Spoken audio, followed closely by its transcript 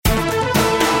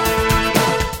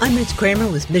I'm Ruth Kramer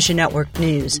with Mission Network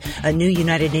News. A new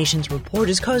United Nations report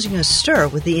is causing a stir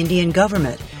with the Indian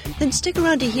government. Then stick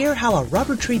around to hear how a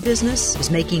rubber tree business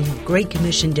is making a Great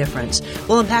Commission difference.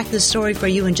 We'll unpack this story for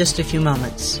you in just a few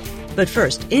moments. But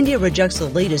first, India rejects the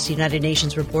latest United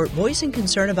Nations report voicing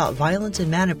concern about violence in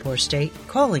Manipur state,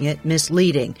 calling it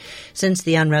misleading. Since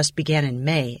the unrest began in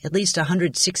May, at least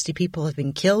 160 people have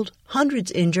been killed,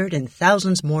 hundreds injured, and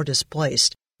thousands more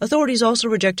displaced. Authorities also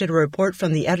rejected a report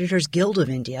from the Editors Guild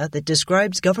of India that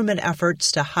describes government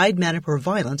efforts to hide Manipur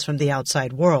violence from the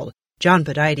outside world. John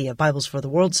Bedidy of Bibles for the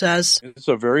World says, it's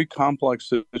a very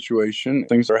complex situation.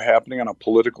 Things are happening on a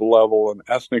political level, an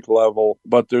ethnic level,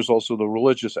 but there's also the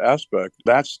religious aspect.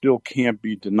 That still can't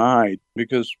be denied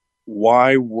because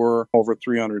why were over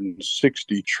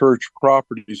 360 church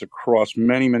properties across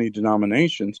many, many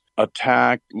denominations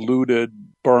attacked, looted,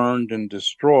 burned, and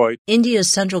destroyed? India's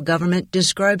central government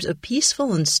describes a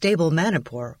peaceful and stable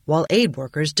Manipur, while aid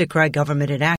workers decry government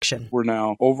inaction. We're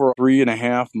now over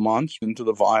 3.5 months into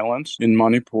the violence in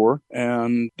Manipur,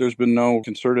 and there's been no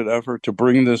concerted effort to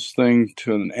bring this thing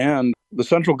to an end. The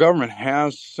central government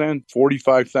has sent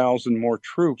 45,000 more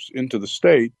troops into the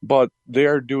state, but they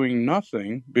are doing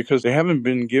nothing because they haven't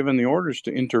been given the orders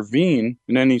to intervene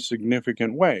in any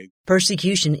significant way.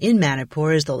 Persecution in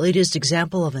Manipur is the latest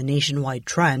example of a nationwide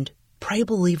trend. Pray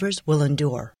believers will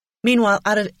endure. Meanwhile,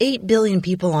 out of 8 billion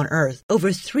people on earth,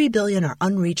 over 3 billion are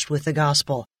unreached with the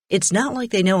gospel. It's not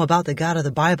like they know about the God of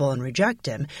the Bible and reject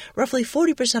him. Roughly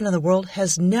 40% of the world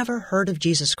has never heard of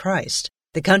Jesus Christ.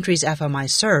 The countries FMI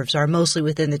serves are mostly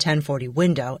within the 1040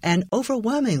 window and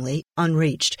overwhelmingly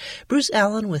unreached. Bruce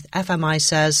Allen with FMI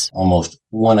says, almost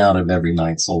 1 out of every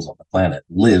 9 souls on the planet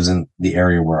lives in the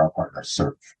area where our partners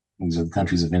serve. These are the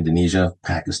countries of Indonesia,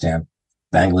 Pakistan,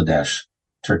 Bangladesh,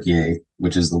 Turkey,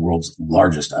 which is the world's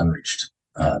largest unreached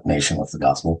nation with the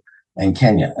gospel, and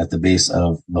Kenya at the base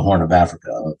of the Horn of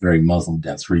Africa, a very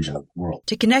Muslim-dense region of the world.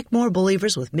 To connect more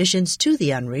believers with missions to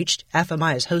the unreached,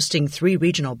 FMI is hosting 3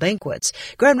 regional banquets.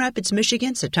 Grand Rapids,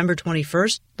 Michigan, September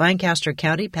 21st, Lancaster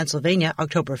County, Pennsylvania,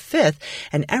 October 5th,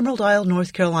 and Emerald Isle,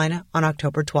 North Carolina, on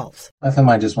October 12th.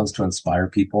 FMI just wants to inspire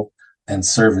people and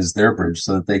serve as their bridge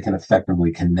so that they can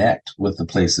effectively connect with the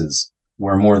places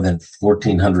where more than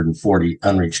 1,440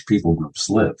 unreached people groups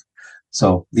live.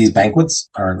 So these banquets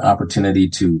are an opportunity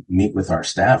to meet with our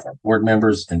staff, our board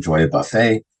members, enjoy a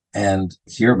buffet, and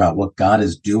hear about what God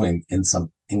is doing in some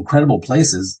incredible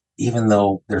places, even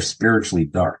though they're spiritually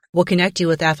dark. We'll connect you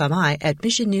with FMI at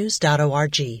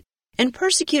missionnews.org. And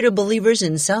persecuted believers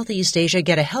in Southeast Asia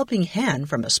get a helping hand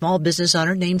from a small business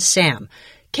owner named Sam.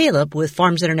 Caleb with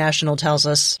Farms International tells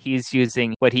us, he's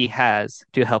using what he has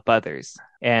to help others,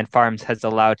 and Farms has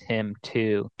allowed him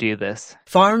to do this.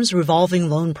 Farms' revolving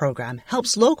loan program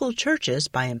helps local churches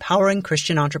by empowering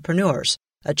Christian entrepreneurs.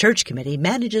 A church committee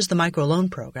manages the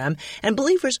microloan program, and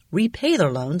believers repay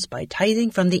their loans by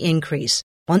tithing from the increase.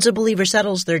 Once a believer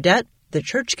settles their debt, the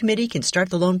church committee can start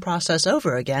the loan process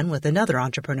over again with another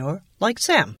entrepreneur like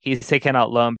Sam. He's taken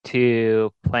out loan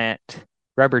to plant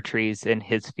rubber trees in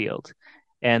his field.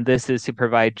 And this is to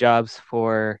provide jobs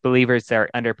for believers that are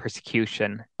under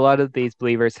persecution. A lot of these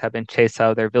believers have been chased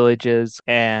out of their villages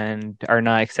and are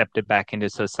not accepted back into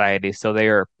society. So they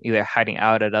are either hiding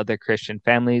out at other Christian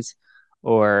families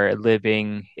or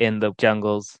living in the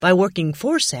jungles. By working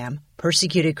for Sam,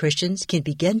 persecuted Christians can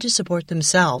begin to support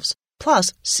themselves.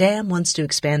 Plus, Sam wants to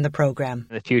expand the program.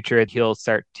 In the future, he'll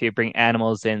start to bring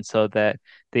animals in so that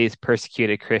these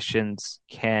persecuted Christians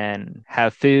can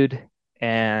have food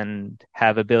and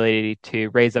have ability to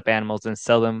raise up animals and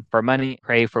sell them for money.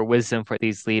 Pray for wisdom for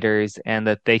these leaders and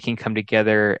that they can come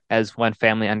together as one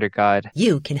family under God.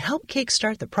 You can help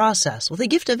kickstart the process with a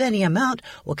gift of any amount.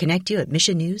 We'll connect you at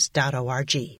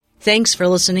missionnews.org. Thanks for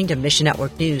listening to Mission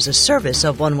Network News, a service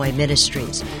of One Way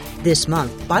Ministries. This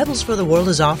month, Bibles for the World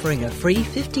is offering a free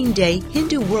 15-day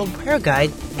Hindu World Prayer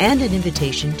Guide and an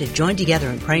invitation to join together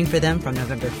in praying for them from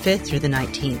November 5th through the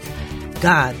 19th.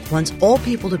 God wants all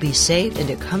people to be saved and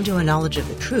to come to a knowledge of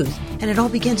the truth, and it all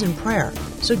begins in prayer.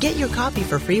 So get your copy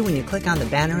for free when you click on the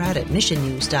banner ad at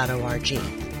missionnews.org.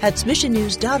 That's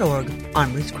missionnews.org.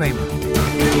 I'm Ruth Kramer.